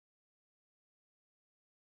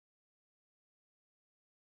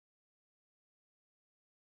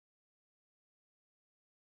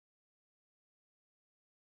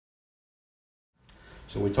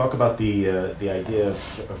So we talk about the idea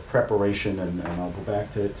of preparation, and I'll go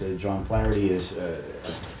back to John Flaherty as the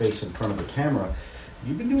face in front of the camera.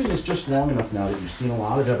 You've been doing this just long enough now that you've seen a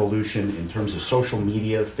lot of evolution in terms of social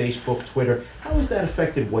media, Facebook, Twitter. How has that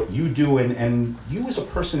affected what you do and you as a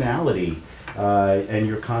personality and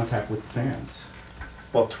your contact with fans?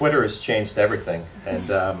 Well, Twitter has changed everything,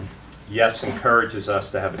 and yes, encourages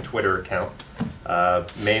us to have a Twitter account,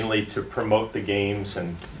 mainly to promote the games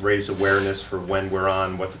and raise awareness for when we're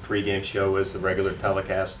on, what the pregame show is, the regular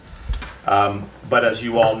telecast. But as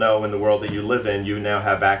you all know, in the world that you live in, you now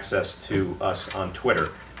have access to us on Twitter.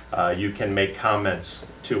 You can make comments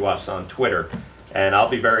to us on Twitter. And I'll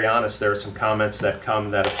be very honest, there are some comments that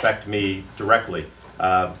come that affect me directly.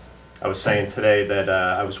 I was saying today that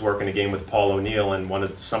I was working a game with Paul O'Neill, and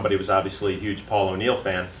somebody was obviously a huge Paul O'Neill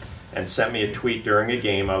fan, and sent me a tweet during a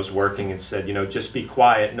game I was working and said, you know, just be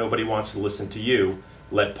quiet, nobody wants to listen to you,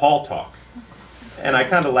 let Paul talk. And I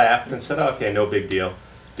kind of laughed and said, okay, no big deal.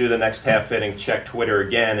 Do the next half inning, check Twitter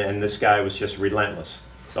again, and this guy was just relentless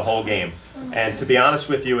the whole game. And to be honest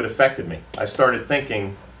with you, it affected me. I started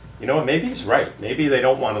thinking, you know what, maybe he's right. Maybe they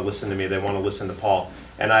don't want to listen to me, they want to listen to Paul.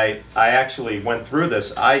 And I actually went through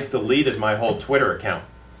this. I deleted my whole Twitter account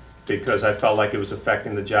because I felt like it was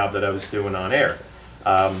affecting the job that I was doing on air.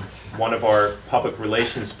 One of our public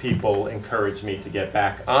relations people encouraged me to get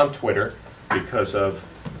back on Twitter because of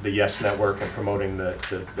the Yes Network and promoting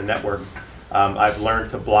the network. I've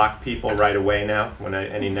learned to block people right away now when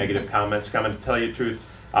any negative comments come. And to tell you the truth,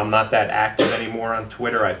 I'm not that active anymore on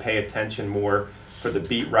Twitter. I pay attention more for the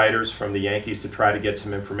beat writers from the Yankees to try to get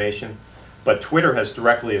some information. But Twitter has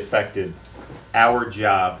directly affected our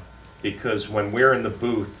job because when we're in the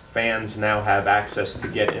booth, fans now have access to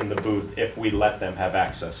get in the booth if we let them have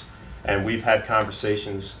access. And we've had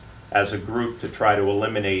conversations as a group to try to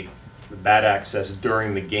eliminate that access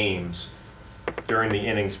during the games, during the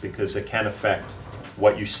innings, because it can affect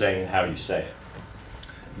what you say and how you say it.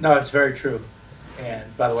 No, it's very true.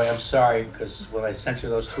 And by the way, I'm sorry, because when I sent you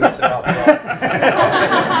those tweets about Paul,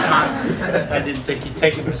 I didn't think you'd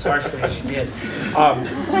take them as harshly as you did.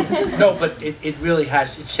 No, but it really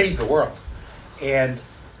has. It's changed the world.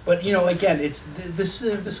 But you know, again,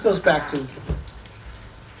 this goes back to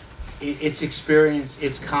it's experience,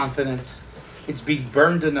 it's confidence, it's being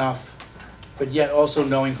burned enough, but yet also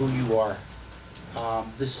knowing who you are.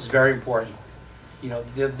 This is very important. You know,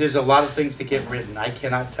 there's a lot of things that get written. I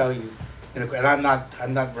cannot tell you. And I'm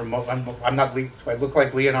not remote. I'm not. Do I look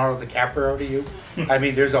like Leonardo DiCaprio to you? I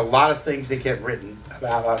mean, there's a lot of things that get written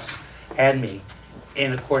about us and me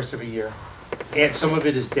in the course of a year, and some of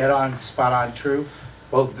it is dead on, spot on, true,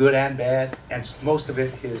 both good and bad. And most of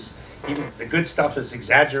it is, even the good stuff is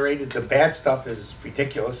exaggerated. The bad stuff is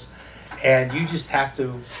ridiculous, and you just have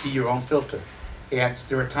to be your own filter. And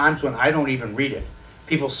there are times when I don't even read it.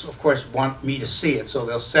 People, of course, want me to see it, so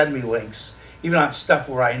they'll send me links. Even on stuff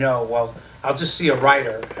where I know, well, I'll just see a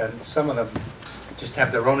writer, and some of them just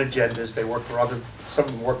have their own agendas. They work for some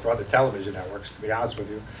of them work for other television networks, to be honest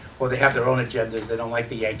with you. Or they have their own agendas. They don't like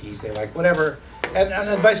the Yankees. They like whatever. And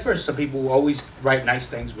then vice versa. Some people will always write nice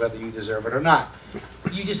things, whether you deserve it or not.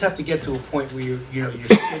 You just have to get to a point where your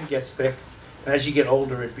skin gets thick. And as you get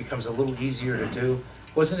older, it becomes a little easier to do.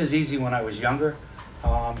 It wasn't as easy when I was younger.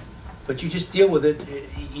 But you just deal with it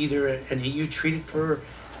either, and you treat it for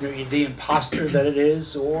the imposter that it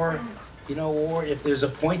is, or if there's a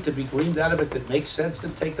point to be gleaned out of it that makes sense,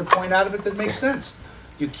 then take the point out of it that makes sense.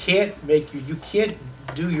 You can't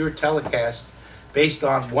do your telecast based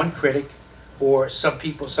on one critic or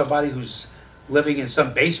somebody who's living in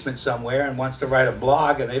some basement somewhere and wants to write a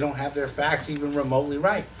blog and they don't have their facts even remotely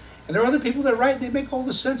right. And there are other people that write and they make all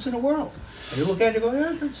the sense in the world. And you look at it and go,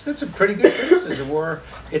 yeah, that's a pretty good criticism, or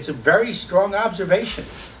it's a very strong observation.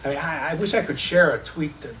 I mean, I wish I could share a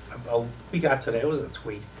tweet that we got today. It wasn't a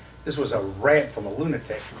tweet. This was a rant from a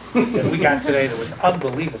lunatic that we got today that was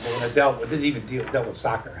unbelievable, and it dealt with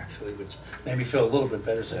soccer, actually, which made me feel a little bit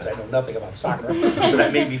better since I know nothing about soccer. So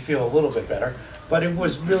that made me feel a little bit better. But it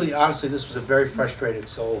was really, honestly, this was a very frustrated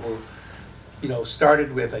soul who,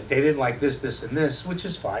 started with, they didn't like this, and this, which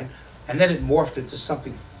is fine. And then it morphed into stuff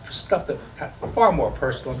that got far more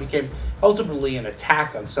personal and became ultimately an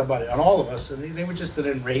attack on somebody, on all of us, and they were just an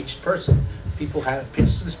enraged person.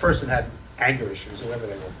 This person had anger issues, whatever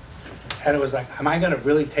they were. And it was like, am I going to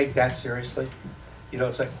really take that seriously?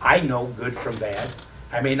 It's like, I know good from bad.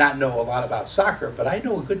 I may not know a lot about soccer, but I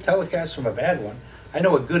know a good telecast from a bad one. I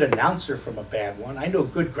know a good announcer from a bad one. I know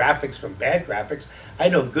good graphics from bad graphics. I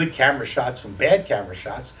know good camera shots from bad camera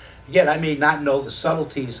shots. Again, I may not know the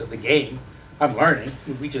subtleties of the game. I'm learning.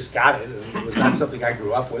 We just got it. It was not something I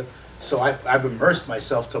grew up with. So I've immersed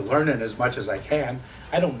myself to learning as much as I can.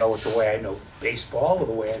 I don't know it the way I know baseball or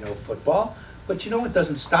the way I know football, but you know, it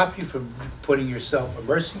doesn't stop you from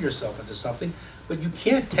immersing yourself into something. But you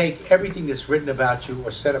can't take everything that's written about you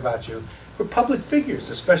or said about you for public figures,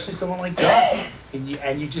 especially someone like John.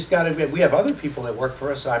 And you just got to. We have other people that work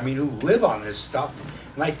for us. I mean, who live on this stuff.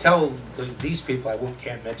 And I tell these people,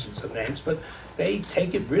 can't mention some names, but they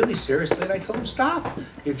take it really seriously. And I tell them, stop.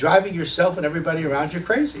 You're driving yourself and everybody around you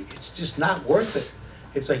crazy. It's just not worth it.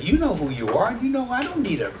 It's like, you know who you are, and you know I don't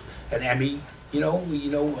need an Emmy,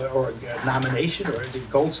 or a nomination or a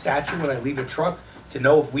gold statue when I leave a truck to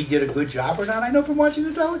know if we did a good job or not. I know from watching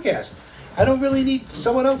the telecast. I don't really need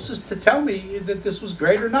someone else to tell me that this was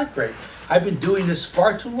great or not great. I've been doing this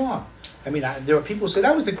far too long. I mean, there are people who say,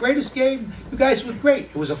 that was the greatest game. You guys were great.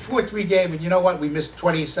 It was a 4-3 game, and you know what? We missed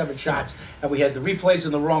 27 shots, and we had the replays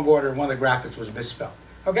in the wrong order, and one of the graphics was misspelled.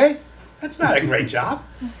 Okay? That's not a great job.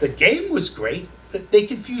 The game was great. They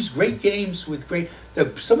confused great games with great.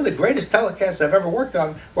 Some of the greatest telecasts I've ever worked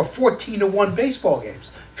on were 14-1 baseball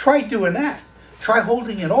games. Try doing that. Try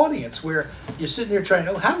holding an audience where you're sitting there trying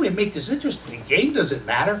to, how do we make this interesting? The game doesn't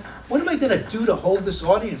matter. What am I going to do to hold this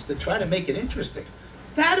audience to try to make it interesting?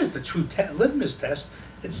 That is the true litmus test.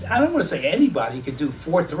 I don't want to say anybody could do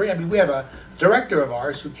 4-3. I mean, we have a director of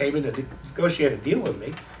ours who came in to negotiate a deal with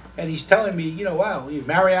me, and he's telling me, wow,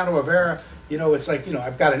 Mariano Rivera, it's like,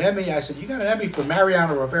 I've got an Emmy. I said, you got an Emmy for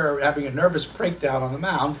Mariano Rivera having a nervous breakdown on the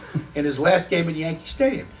mound in his last game at Yankee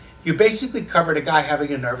Stadium. You basically covered a guy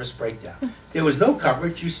having a nervous breakdown. There was no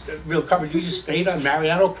coverage, real coverage. You just stayed on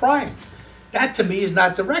Mariano crying. That to me is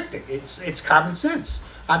not directing. It's common sense.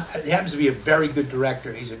 He happens to be a very good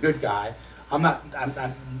director. He's a good guy. I'm not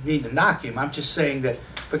meaning to knock him. I'm just saying that,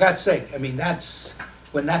 for God's sake, I mean,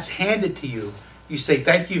 when that's handed to you, you say,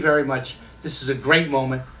 thank you very much. This is a great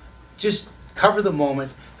moment. Just cover the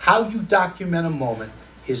moment. How you document a moment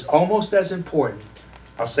is almost as important.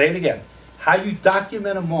 I'll say it again. How you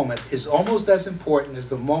document a moment is almost as important as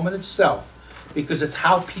the moment itself, because it's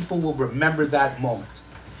how people will remember that moment.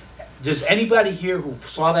 Does anybody here who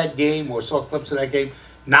saw that game or saw clips of that game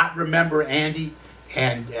not remember Andy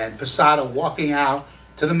and Posada walking out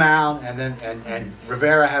to the mound and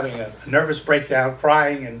Rivera having a nervous breakdown,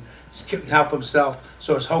 crying and couldn't help himself,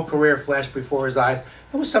 so his whole career flashed before his eyes?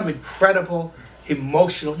 It was some incredible,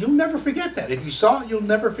 emotional, you'll never forget that. If you saw it, you'll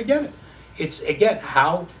never forget it. It's, again,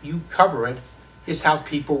 how you cover it is how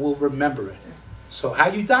people will remember it. So how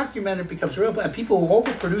you document it becomes real. And people who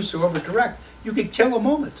overproduce or overdirect, you can kill a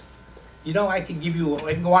moment. I can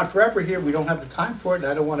go on forever here. We don't have the time for it, and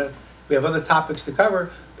I don't want to, we have other topics to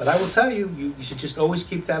cover, but I will tell you, you should just always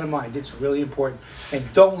keep that in mind. It's really important.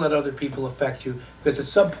 And don't let other people affect you, because at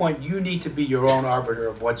some point you need to be your own arbiter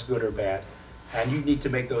of what's good or bad, and you need to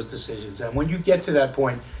make those decisions. And when you get to that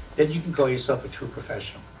point, then you can call yourself a true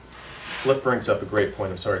professional. Flip brings up a great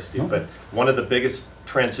point. I'm sorry, Steve, but one of the biggest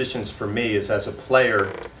transitions for me is, as a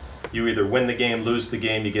player, you either win the game, lose the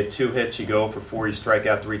game, you get 2 hits, you go for 4, you strike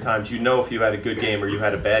out 3 times. You know if you had a good game or you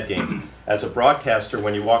had a bad game. As a broadcaster,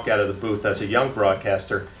 when you walk out of the booth, as a young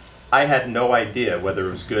broadcaster, I had no idea whether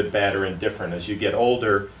it was good, bad, or indifferent. As you get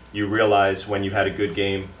older, you realize when you had a good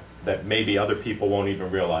game that maybe other people won't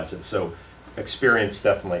even realize it. So experience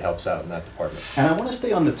definitely helps out in that department. And I want to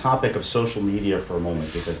stay on the topic of social media for a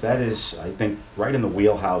moment, because that is, I think, right in the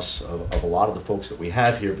wheelhouse of a lot of the folks that we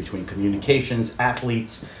have here, between communications,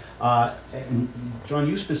 athletes. And John,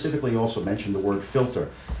 you specifically also mentioned the word filter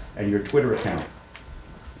and your Twitter account.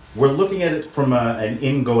 We're looking at it from an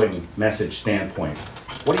ingoing message standpoint.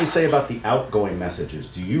 What do you say about the outgoing messages?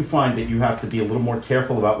 Do you find that you have to be a little more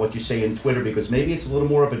careful about what you say in Twitter, because maybe it's a little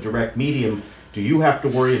more of a direct medium? Do you have to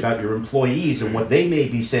worry about your employees and what they may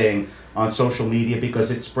be saying on social media,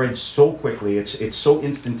 because it spreads so quickly, it's so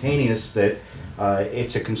instantaneous that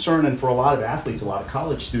it's a concern? And for a lot of athletes, a lot of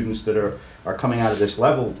college students that are coming out of this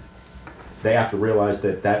level, they have to realize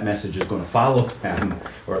that that message is going to follow them,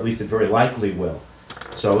 or at least it very likely will.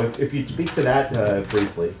 So if you'd speak to that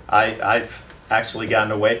briefly. I've actually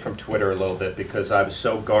gotten away from Twitter a little bit, because I was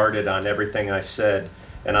so guarded on everything I said.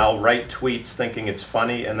 And I'll write tweets thinking it's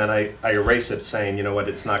funny, and then I erase it saying, you know what,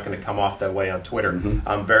 it's not going to come off that way on Twitter. Mm-hmm.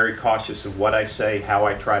 I'm very cautious of what I say, how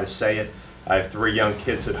I try to say it. I have 3 young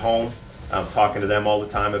kids at home. I'm talking to them all the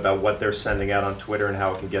time about what they're sending out on Twitter and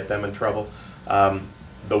how it can get them in trouble.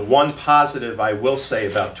 The one positive I will say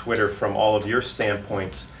about Twitter from all of your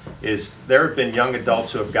standpoints is there have been young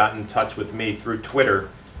adults who have gotten in touch with me through Twitter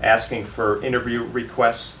asking for interview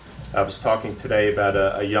requests. I was talking today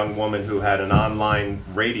about a young woman who had an online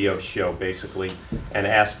radio show, basically, and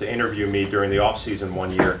asked to interview me during the off season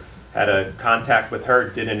one year. Had a contact with her,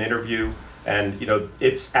 did an interview, And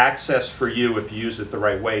it's access for you, if you use it the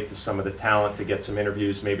right way, to some of the talent, to get some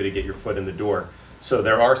interviews, maybe to get your foot in the door. So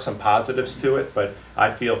there are some positives to it, but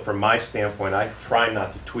I feel from my standpoint, I try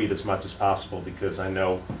not to tweet as much as possible because I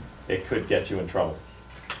know it could get you in trouble.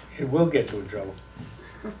 It will get you in trouble.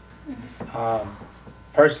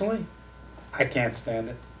 Personally, I can't stand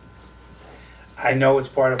it. I know it's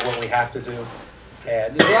part of what we have to do.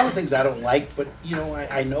 And there's a lot of things I don't like, but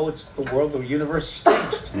I know it's the world, the universe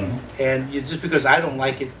has changed. Mm-hmm. And just because I don't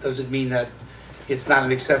like it doesn't mean that it's not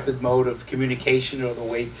an accepted mode of communication or the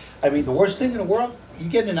way. I mean, the worst thing in the world, you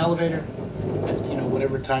get in an elevator at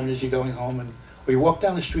whatever time it is you're going home, or you walk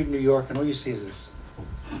down the street in New York and all you see is this.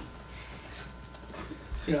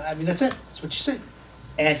 I mean, that's it. That's what you see.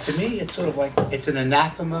 And to me, it's sort of like, it's an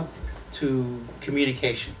anathema to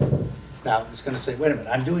communication. Now, it's going to say, wait a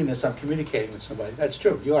minute, I'm doing this, I'm communicating with somebody. That's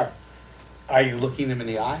true, you are. Are you looking them in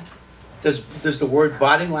the eye? Does the word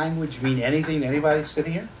body language mean anything to anybody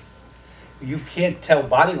sitting here? You can't tell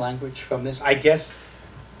body language from this. I guess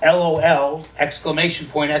LOL, exclamation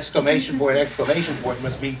point, exclamation point, exclamation point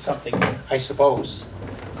must mean something, I suppose.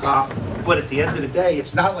 But at the end of the day,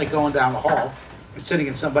 it's not like going down the hall and sitting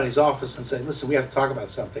in somebody's office and saying, listen, we have to talk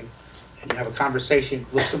about something. And you have a conversation,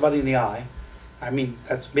 look somebody in the eye. I mean,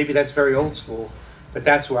 maybe that's very old school, but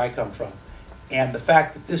that's where I come from. And the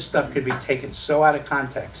fact that this stuff could be taken so out of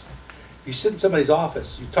context. You sit in somebody's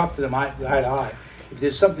office, you talk to them eye to eye. If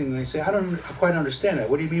there's something and they say, I don't quite understand that,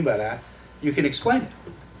 what do you mean by that? You can explain it.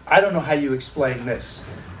 I don't know how you explain this.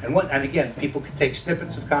 And again, people can take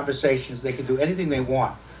snippets of conversations, they can do anything they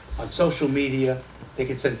want on social media, they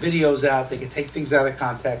can send videos out, they can take things out of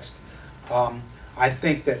context. I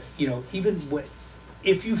think that,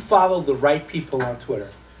 if you follow the right people on Twitter,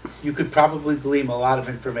 you could probably glean a lot of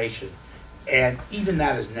information. And even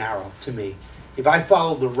that is narrow to me. If I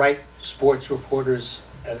follow the right sports reporters,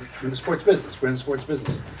 I'm in the sports business, we're in the sports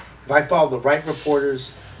business. If I follow the right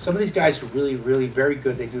reporters, some of these guys are really, really very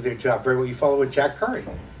good. They do their job very well. You follow with Jack Curry.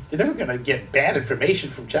 You're never going to get bad information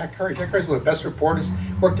from Jack Curry. Jack Curry's one of the best reporters.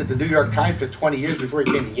 Worked at the New York Times for 20 years before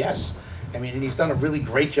he came to Yes. I mean, and he's done a really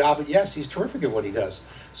great job at Yes. He's terrific at what he does.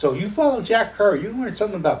 So you follow Jack Curry, you learn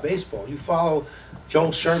something about baseball. You follow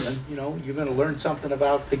Joel Sherman, you're going to learn something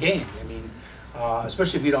about the game. I mean,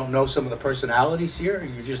 especially if you don't know some of the personalities here,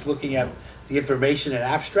 you're just looking at the information in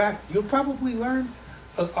abstract, you'll probably learn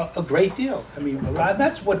a great deal. I mean,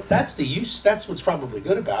 that's what's probably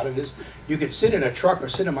good about it, is you could sit in a truck or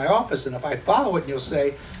sit in my office, and if I follow it and you'll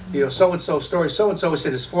say, so-and-so story, so-and-so is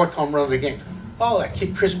hit his 4th home run of the game. Oh, that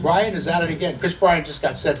kid Chris Bryant is at it again. Chris Bryant just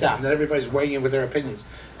got set down. Then everybody's weighing in with their opinions.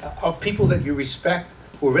 Of people that you respect,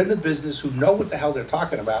 who are in the business, who know what the hell they're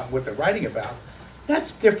talking about, and what they're writing about,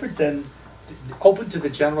 that's different than open to the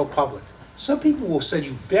general public. Some people will send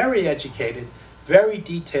you very educated, very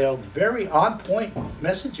detailed, very on-point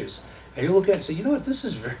messages. And you look at it and say, you know what, this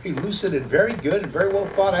is very lucid and very good and very well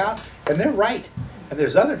thought out, and they're right. And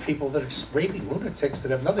there's other people that are just raving lunatics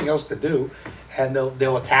that have nothing else to do, and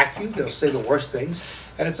they'll attack you, they'll say the worst things.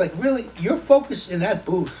 And it's like, really, your focus in that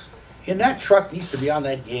booth, in that truck, needs to be on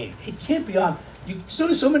that game. It can't be on,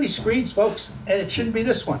 so many screens, folks, and it shouldn't be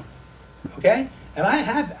this one, okay? And I've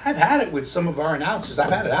had it with some of our announcers.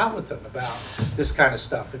 I've had it out with them about this kind of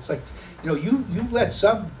stuff. It's like, you let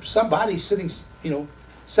somebody sitting,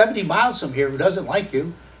 70 miles from here who doesn't like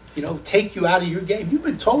you, take you out of your game. You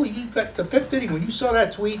got the 5th inning, when you saw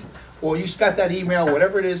that tweet or you got that email,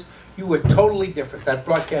 whatever it is, you were totally different. That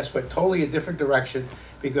broadcast went totally a different direction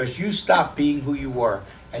because you stopped being who you were.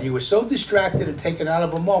 And you were so distracted and taken out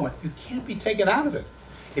of a moment. You can't be taken out of it.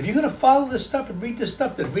 If you're going to follow this stuff and read this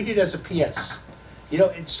stuff, then read it as a PS.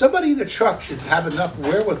 Somebody in the truck should have enough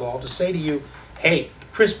wherewithal to say to you, hey,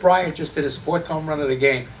 Chris Bryant just did his 4th home run of the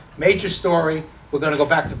game. Major story. We're going to go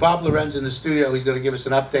back to Bob Lorenz in the studio. He's going to give us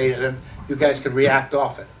an update, and then you guys can react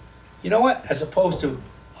off it. You know what? As opposed to,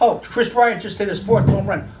 oh, Chris Bryant just hit his 4th home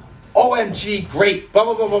run. OMG, great, blah,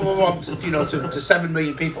 blah, blah, blah, blah, blah, to 7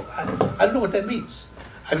 million people. I don't know what that means.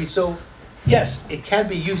 I mean, so, yes, it can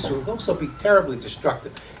be useful. It can also be terribly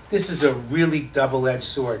destructive. This is a really double-edged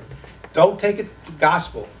sword. Don't take it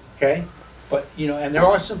gospel, okay? But, and there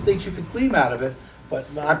are some things you can glean out of it, but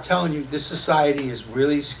I'm telling you, this society is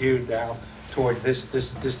really skewed now toward this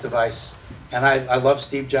device. And I love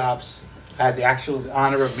Steve Jobs. I had the actual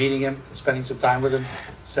honor of meeting him and spending some time with him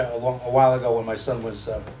a while ago when my son was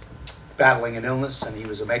battling an illness, and he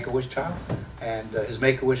was a Make-A-Wish child. And his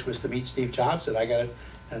Make-A-Wish was to meet Steve Jobs, and I got it.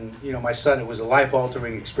 And, my son, it was a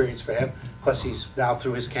life-altering experience for him. Plus, he's now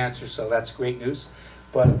through his cancer, so that's great news.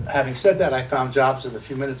 But having said that, I found Jobs in the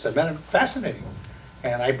few minutes I met him fascinating.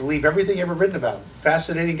 And I believe everything ever written about him.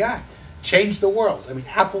 Fascinating guy. changed the world. I mean,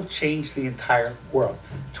 Apple changed the entire world.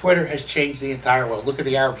 Twitter has changed the entire world. Look at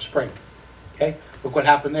the Arab Spring. Okay? Look what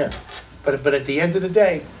happened there. But at the end of the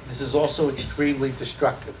day, this is also extremely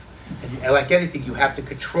destructive. And like anything, you have to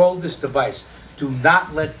control this device. Do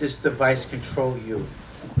not let this device control you.